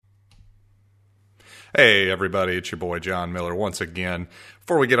Hey everybody, it's your boy John Miller once again.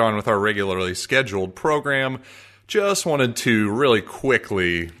 Before we get on with our regularly scheduled program, just wanted to really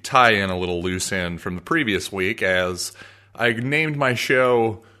quickly tie in a little loose end from the previous week as I named my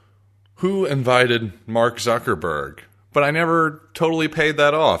show Who Invited Mark Zuckerberg? But I never totally paid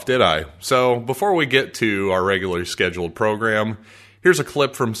that off, did I? So before we get to our regularly scheduled program, here's a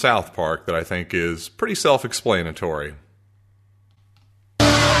clip from South Park that I think is pretty self-explanatory.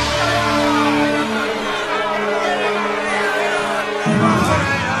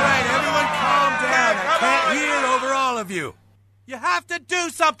 You have to do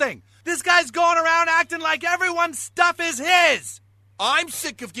something! This guy's going around acting like everyone's stuff is his! I'm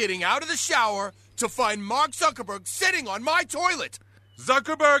sick of getting out of the shower to find Mark Zuckerberg sitting on my toilet!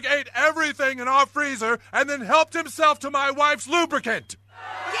 Zuckerberg ate everything in our freezer and then helped himself to my wife's lubricant!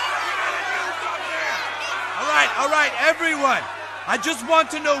 All right, everyone! I just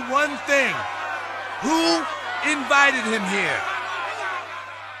want to know one thing. Who invited him here?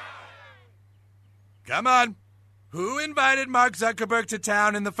 Come on. Who invited Mark Zuckerberg to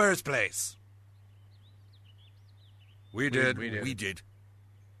town in the first place? We did.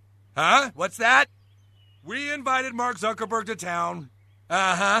 Huh? What's that? We invited Mark Zuckerberg to town.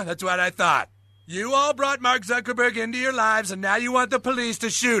 Uh-huh, that's what I thought. You all brought Mark Zuckerberg into your lives, and now you want the police to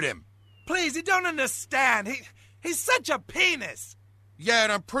shoot him. Please, you don't understand. He's such a penis. Yeah,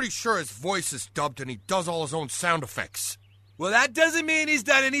 and I'm pretty sure his voice is dubbed and he does all his own sound effects. Well, that doesn't mean he's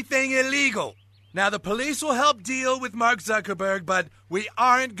done anything illegal. Now, the police will help deal with Mark Zuckerberg, but we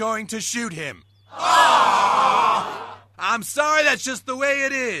aren't going to shoot him. Aww. I'm sorry, that's just the way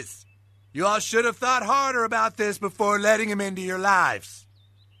it is. You all should have thought harder about this before letting him into your lives.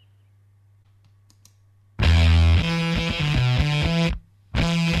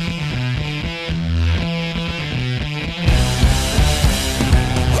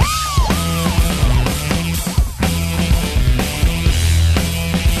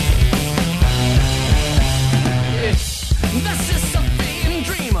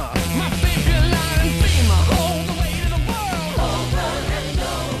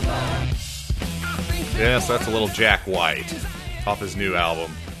 Yes, that's a little Jack White off his new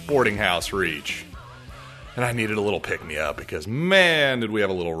album, Boarding House Reach. And I needed a little pick-me-up because, man, did we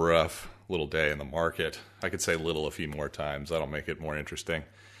have a little rough little day in the market. I could say little a few more times. That'll make it more interesting.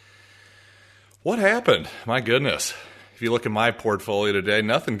 What happened? My goodness. If you look at my portfolio today,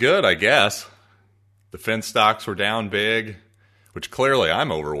 nothing good, I guess. Defense stocks were down big, which clearly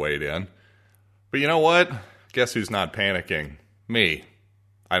I'm overweight in. But you know what? Guess who's not panicking? Me.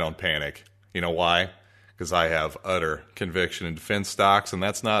 I don't panic. You know why? Because I have utter conviction in defense stocks, and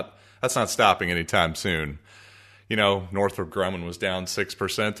that's not stopping anytime soon. You know, Northrop Grumman was down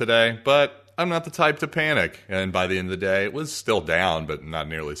 6% today, but I'm not the type to panic. And by the end of the day, it was still down, but not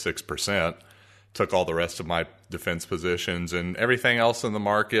nearly 6%. Took all the rest of my defense positions and everything else in the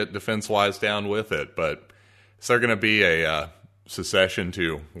market, defense-wise, down with it. But is there going to be a secession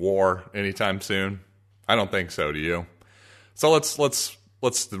to war anytime soon? I don't think so. Do you? So let's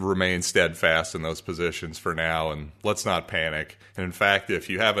remain steadfast in those positions for now, and let's not panic. And in fact,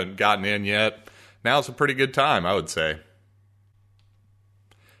 if you haven't gotten in yet, now's a pretty good time, I would say.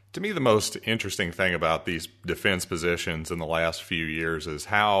 To me, the most interesting thing about these defense positions in the last few years is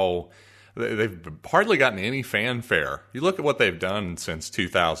how they've hardly gotten any fanfare. You look at what they've done since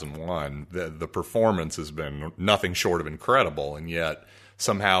 2001, the performance has been nothing short of incredible, and yet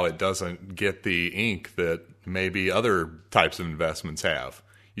somehow it doesn't get the ink that maybe other types of investments have.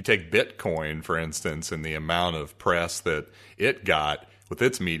 You take Bitcoin, for instance, and the amount of press that it got with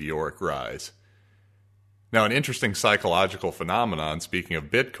its meteoric rise. Now, an interesting psychological phenomenon, speaking of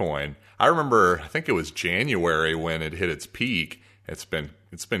Bitcoin, I remember, I think it was January when it hit its peak. It's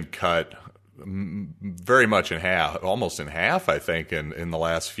been cut very much in half, almost in half, I think, in the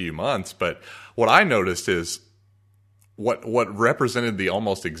last few months. But what I noticed is what represented the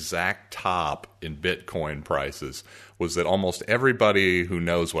almost exact top in Bitcoin prices was that almost everybody who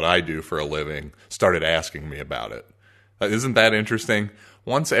knows what I do for a living started asking me about it. Isn't that interesting?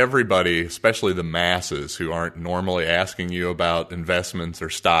 Once everybody, especially the masses who aren't normally asking you about investments or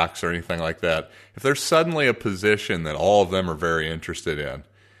stocks or anything like that, if there's suddenly a position that all of them are very interested in,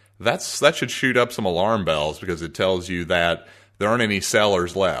 that should shoot up some alarm bells because it tells you that there aren't any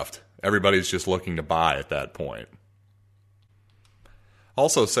sellers left. Everybody's just looking to buy at that point.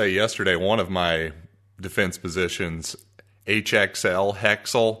 Also say yesterday, one of my defense positions, HXL,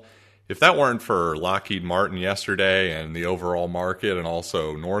 Hexel, if that weren't for Lockheed Martin yesterday and the overall market and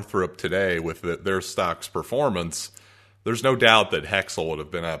also Northrop today with their stock's performance, there's no doubt that Hexel would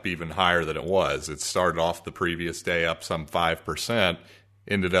have been up even higher than it was. It started off the previous day up some 5%,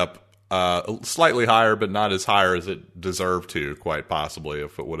 ended up Slightly higher, but not as higher as it deserved to, quite possibly,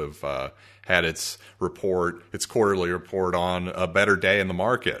 if it would have had its quarterly report on a better day in the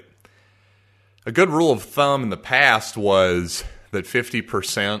market. A good rule of thumb in the past was that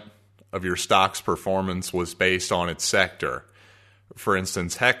 50% of your stock's performance was based on its sector. For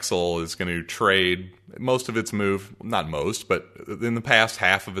instance, Hexel is going to trade most of its move, not most, but in the past,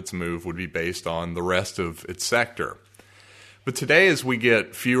 half of its move would be based on the rest of its sector. But today, as we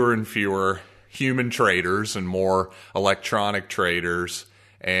get fewer and fewer human traders and more electronic traders,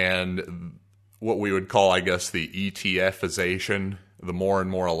 and what we would call, I guess, the ETFization, the more and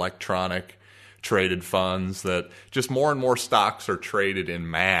more electronic traded funds, that just more and more stocks are traded in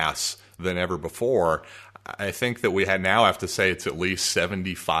mass than ever before, I think that we now have to say it's at least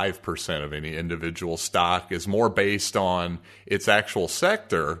 75% of any individual stock is more based on its actual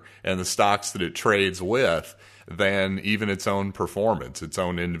sector and the stocks that it trades with than even its own performance, its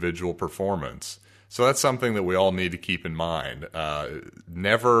own individual performance. So that's something that we all need to keep in mind.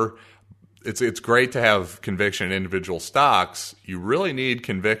 It's great to have conviction in individual stocks. You really need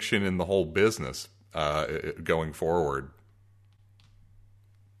conviction in the whole business going forward.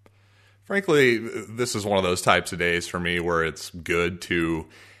 Frankly, this is one of those types of days for me where it's good to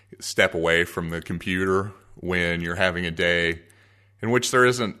step away from the computer when you're having a day in which there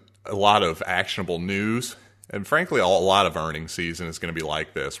isn't a lot of actionable news. And frankly, a lot of earnings season is going to be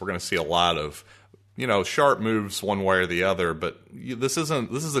like this. We're going to see a lot of, sharp moves one way or the other, but this is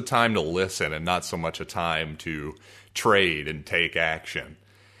a time to listen and not so much a time to trade and take action.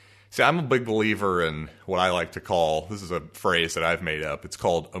 See, I'm a big believer in what I like to call, this is a phrase that I've made up, it's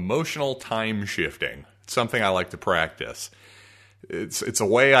called emotional time shifting. It's something I like to practice. It's a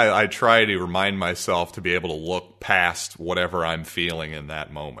way I try to remind myself to be able to look past whatever I'm feeling in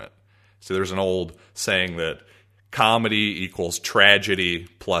that moment. So there's an old saying that comedy equals tragedy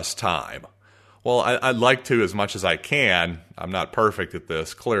plus time. Well, I'd like to as much as I can. I'm not perfect at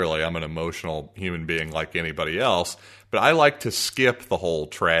this. Clearly, I'm an emotional human being like anybody else. But I like to skip the whole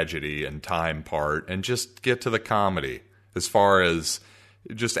tragedy and time part and just get to the comedy as far as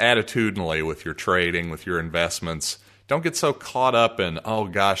just attitudinally with your trading, with your investments. Don't get so caught up in, oh,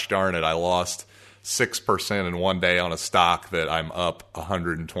 gosh darn it, I lost 6% in one day on a stock that I'm up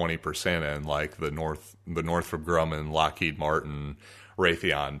 120% in, like the Northrop Grumman, Lockheed Martin,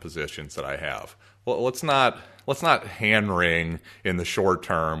 Raytheon positions that I have. Well, let's not hand wring in the short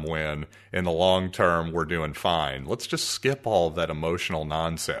term when in the long term we're doing fine. Let's just skip all of that emotional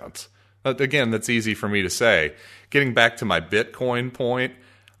nonsense. Again, that's easy for me to say. Getting back to my Bitcoin point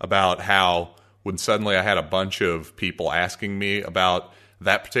about how when suddenly I had a bunch of people asking me about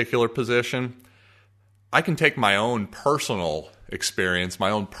that particular position, I can take my own personal experience, my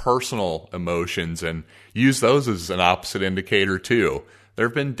own personal emotions, and use those as an opposite indicator too. There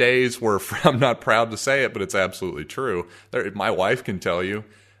have been days where, I'm not proud to say it, but it's absolutely true. My wife can tell you,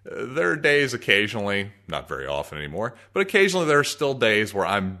 there are days occasionally, not very often anymore, but occasionally there are still days where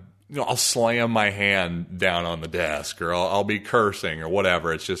I'll slam my hand down on the desk, or I'll be cursing or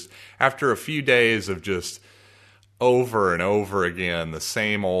whatever. It's just after a few days of just over and over again, the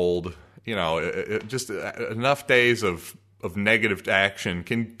same old, just enough days of negative action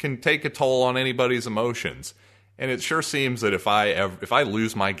can take a toll on anybody's emotions. And it sure seems that if I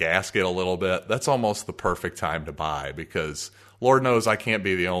lose my gasket a little bit, that's almost the perfect time to buy, because Lord knows I can't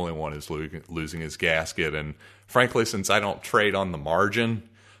be the only one who's losing his gasket. And frankly, since I don't trade on the margin,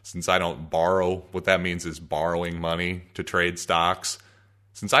 since I don't borrow, what that means is borrowing money to trade stocks,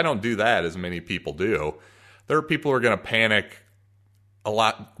 since I don't do that as many people do, there are people who are going to panic a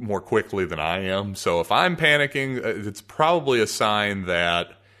lot more quickly than I am. So if I'm panicking, it's probably a sign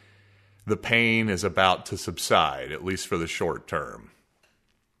that the pain is about to subside, at least for the short term.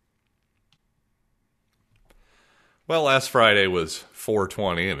 Well, last Friday was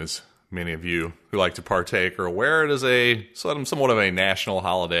 420, and as many of you who like to partake are aware, it is somewhat of a national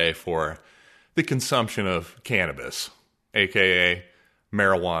holiday for the consumption of cannabis, a.k.a.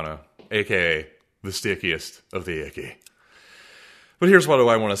 marijuana, a.k.a. the stickiest of the icky. But here's what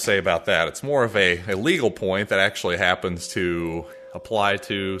I want to say about that. It's more of a legal point that actually happens to apply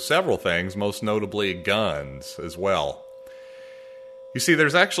to several things, most notably guns as well. You see,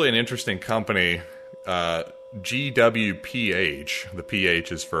 there's actually an interesting company, GWPH. The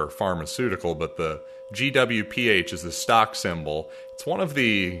PH is for pharmaceutical, but the GWPH is the stock symbol. It's one of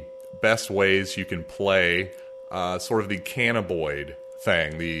the best ways you can play sort of the cannabinoid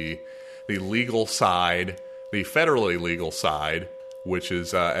thing, the legal side, the federally legal side, which is,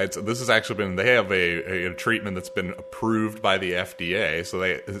 this has actually been, they have a treatment that's been approved by the FDA, so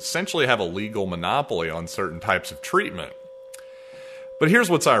they essentially have a legal monopoly on certain types of treatment. But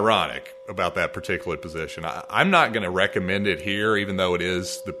here's what's ironic about that particular position. I'm not going to recommend it here, even though it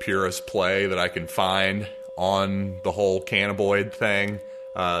is the purest play that I can find on the whole cannabinoid thing,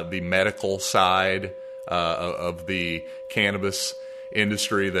 the medical side of the cannabis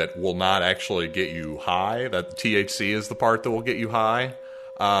industry that will not actually get you high. That THC is the part that will get you high.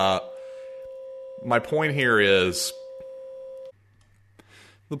 My point here is,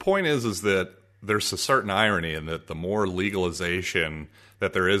 that there's a certain irony in that the more legalization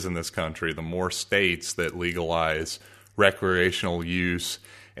that there is in this country, the more states that legalize recreational use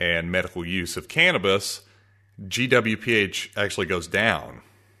and medical use of cannabis, GWPH actually goes down.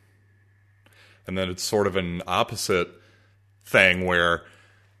 And then it's sort of an opposite thing where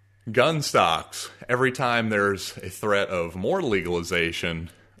gun stocks, every time there's a threat of more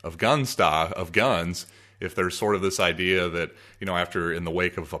legalization of guns, if there's sort of this idea that, after in the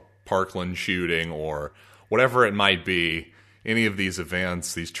wake of a Parkland shooting or whatever it might be, any of these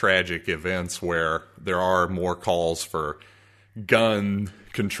events, these tragic events where there are more calls for gun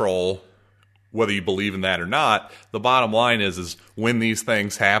control, whether you believe in that or not, the bottom line is when these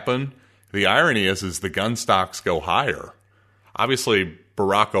things happen, the irony is the gun stocks go higher. Obviously,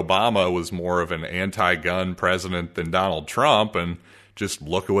 Barack Obama was more of an anti-gun president than Donald Trump, and just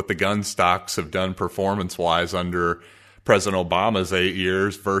look at what the gun stocks have done performance-wise under President Obama's 8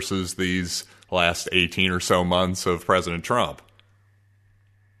 years versus these last 18 or so months of President Trump.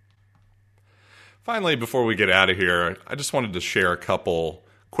 Finally, before we get out of here, I just wanted to share a couple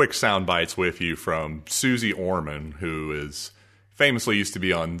quick sound bites with you from Susie Orman, who is famously used to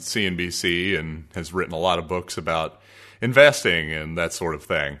be on CNBC and has written a lot of books about investing and that sort of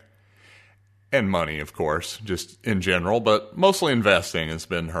thing. And money, of course, just in general, but mostly investing has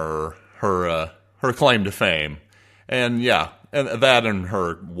been her claim to fame. And and that and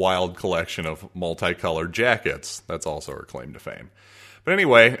her wild collection of multicolored jackets, that's also her claim to fame. But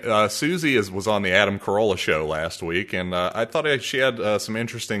anyway, Susie was on the Adam Carolla show last week, and I thought she had some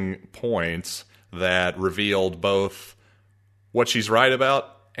interesting points that revealed both what she's right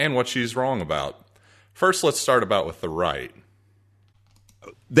about and what she's wrong about. First, let's start about with the right.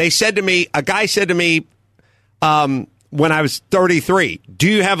 A guy said to me when I was 33, do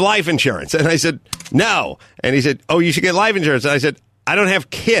you have life insurance? And I said, no. And he said, oh, you should get life insurance. And I said, I don't have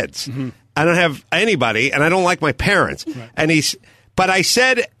kids. Mm-hmm. I don't have anybody, and I don't like my parents. Right. But I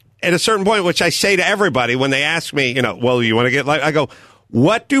said at a certain point, which I say to everybody when they ask me, well, you want to get life? I go,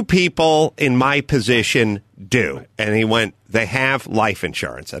 what do people in my position do? And he went, they have life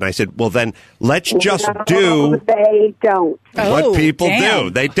insurance. And I said, well, then let's just do. They don't. What people do.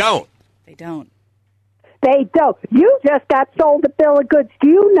 They don't. They don't. They don't. You just got sold a bill of goods. Do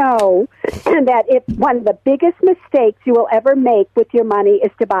you know that if one of the biggest mistakes you will ever make with your money is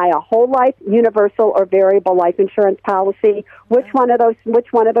to buy a whole life, universal, or variable life insurance policy? Which one of those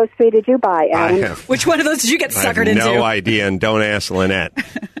three did you buy, Adam? Which one of those did you get suckered into? No idea, and don't ask Lynette.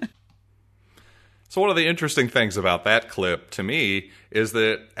 So one of the interesting things about that clip to me is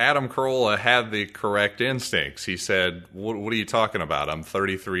that Adam Carolla had the correct instincts. He said, what are you talking about? I'm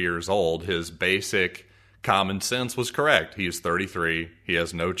 33 years old. His basic common sense was correct. He is 33. He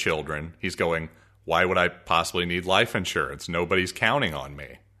has no children. He's going, why would I possibly need life insurance? Nobody's counting on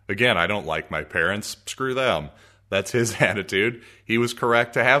me. Again, I don't like my parents. Screw them. That's his attitude. He was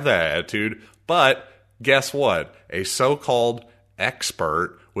correct to have that attitude. But guess what? A so-called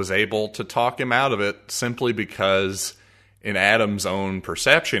expert was able to talk him out of it simply because, in Adam's own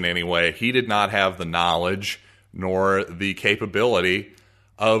perception anyway, he did not have the knowledge nor the capability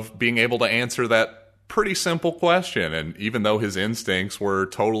of being able to answer that pretty simple question. And even though his instincts were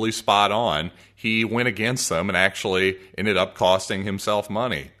totally spot on, he went against them and actually ended up costing himself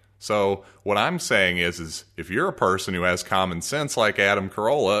money. So what I'm saying is if you're a person who has common sense like Adam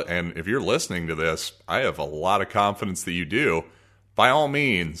Carolla, and if you're listening to this, I have a lot of confidence that you do, by all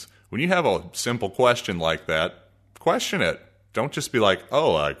means, when you have a simple question like that, question it. Don't just be like,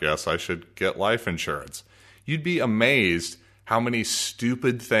 oh, I guess I should get life insurance. You'd be amazed how many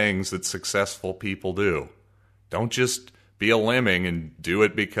stupid things that successful people do. Don't just be a lemming and do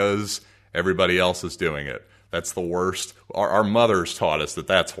it because everybody else is doing it. That's the worst. Our mothers taught us that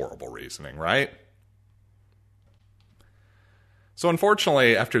that's horrible reasoning, right? So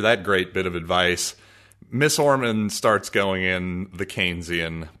unfortunately, after that great bit of advice, Miss Orman starts going in the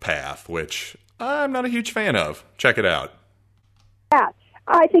Keynesian path, which I'm not a huge fan of. Check it out. Yeah,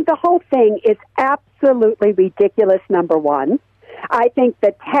 I think the whole thing is absolutely ridiculous, number one. I think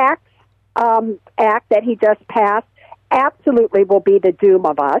the tax act that he just passed absolutely will be the doom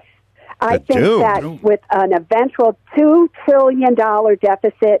of us. I think that with an eventual $2 trillion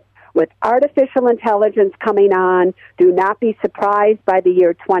deficit, with artificial intelligence coming on, do not be surprised by the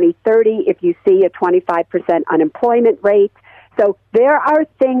year 2030 if you see a 25% unemployment rate. So there are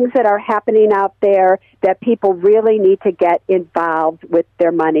things that are happening out there that people really need to get involved with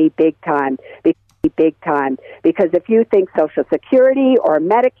their money big time. Because if you think Social Security or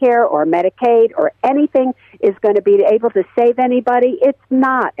Medicare or Medicaid or anything is going to be able to save anybody, it's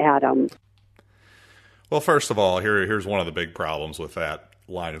not, Adam. Well, first of all, here's one of the big problems with that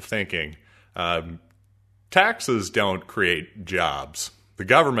line of thinking. Taxes don't create jobs. The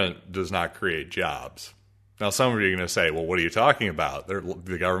government does not create jobs. Now, some of you are going to say, well, what are you talking about?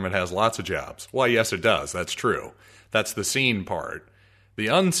 The government has lots of jobs. Well, yes, it does. That's true. That's the seen part. The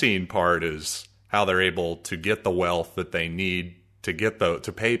unseen part is how they're able to get the wealth that they need to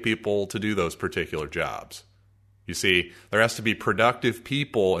to pay people to do those particular jobs. You see, there has to be productive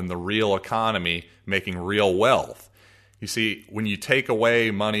people in the real economy making real wealth. You see, when you take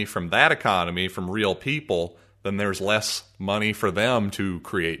away money from that economy, from real people, then there's less money for them to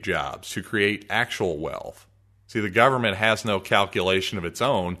create jobs, to create actual wealth. See, the government has no calculation of its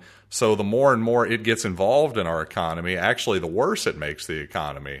own, so the more and more it gets involved in our economy, actually the worse it makes the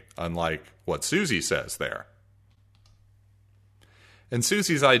economy, unlike what Susie says there. And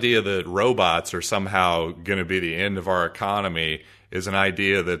Susie's idea that robots are somehow going to be the end of our economy is an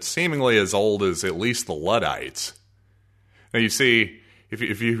idea that's seemingly as old as at least the Luddites. Now, you see,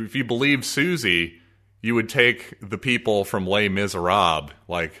 if you believe Susie, you would take the people from Les Miserables,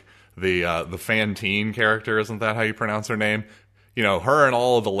 like the Fantine character, isn't that how you pronounce her name? You know, her and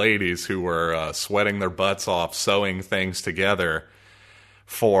all of the ladies who were sweating their butts off, sewing things together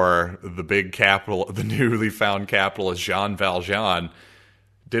for the newly found capitalist Jean Valjean.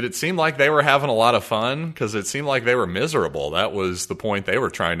 Did it seem like they were having a lot of fun? Because it seemed like they were miserable. That was the point they were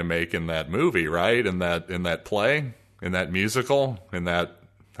trying to make in that movie, right? In that play, in that musical,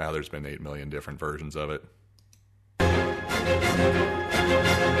 there's been 8 million different versions of it. At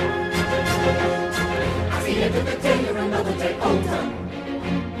the end of the day, you're another day older.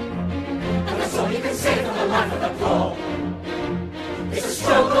 And that's all you can say for the life of the poor. It's a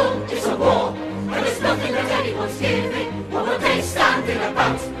struggle, it's a war, and there's nothing that anyone's giving. What are they standing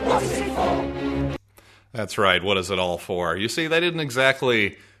about? What is it for? That's right. What is it all for? You see, they didn't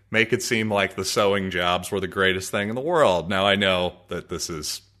exactly make it seem like the sewing jobs were the greatest thing in the world. Now, I know that this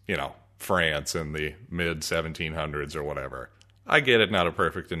is, France in the mid-1700s or whatever. I get it, not a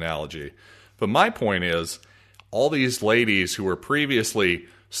perfect analogy. But my point is, all these ladies who were previously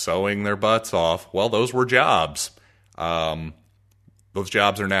sewing their butts off, well, those were jobs. Those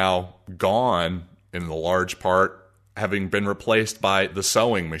jobs are now gone, in the large part having been replaced by the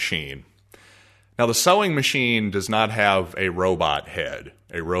sewing machine. Now, the sewing machine does not have a robot head,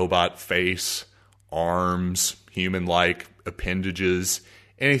 a robot face, arms, human-like appendages,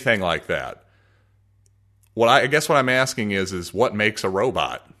 anything like that. I guess what I'm asking is what makes a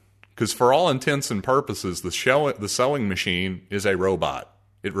robot? Because for all intents and purposes, the sewing machine is a robot.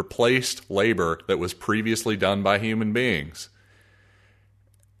 It replaced labor that was previously done by human beings.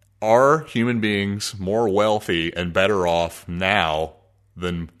 Are human beings more wealthy and better off now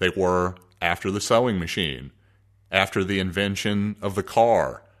than they were after the sewing machine, after the invention of the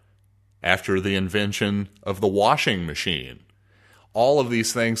car, after the invention of the washing machine? All of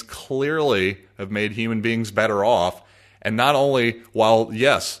these things clearly have made human beings better off. And not only, while,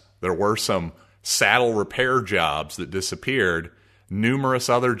 yes, there were some saddle repair jobs that disappeared, numerous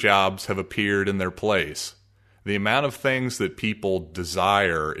other jobs have appeared in their place. The amount of things that people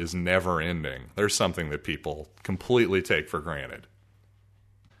desire is never ending. There's something that people completely take for granted.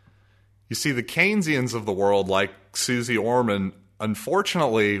 You see, the Keynesians of the world, like Susie Orman,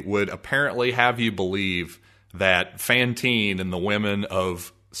 unfortunately would apparently have you believe that Fantine and the women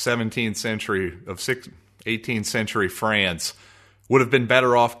of 18th century France would have been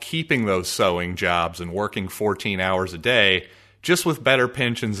better off keeping those sewing jobs and working 14 hours a day, just with better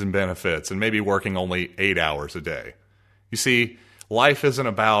pensions and benefits, and maybe working only 8 hours a day. You see, life isn't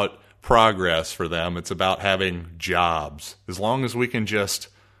about progress for them. It's about having jobs. As long as we can just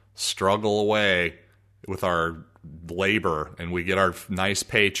struggle away with our labor and we get our nice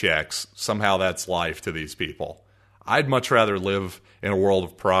paychecks, somehow that's life to these people. I'd much rather live in a world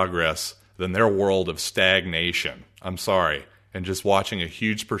of progress than their world of stagnation. I'm sorry. And just watching a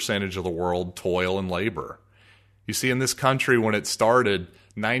huge percentage of the world toil and labor. You see, in this country, when it started,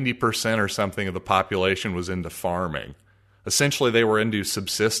 90% or something of the population was into farming. Essentially, they were into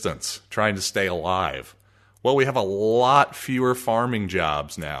subsistence, trying to stay alive. Well, we have a lot fewer farming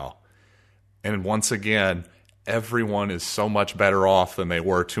jobs now. And once again, everyone is so much better off than they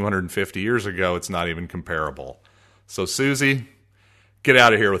were 250 years ago, it's not even comparable. So, Susie, Get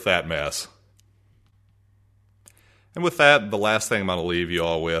out of here with that mess. And with that, the last thing I'm going to leave you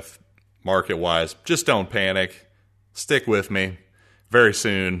all with, market-wise, just don't panic. Stick with me. Very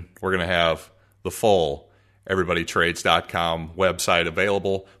soon, we're going to have the full EverybodyTrades.com website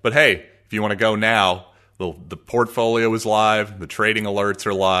available. But hey, if you want to go now, the portfolio is live. The trading alerts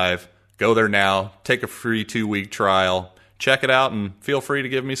are live. Go there now. Take a free 2-week trial. Check it out and feel free to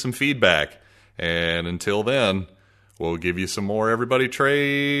give me some feedback. And until then, we'll give you some more Everybody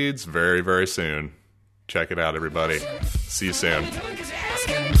Trades very, very soon. Check it out, everybody. See you soon.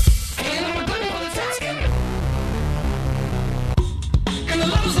 And the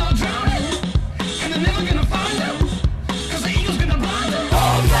lovers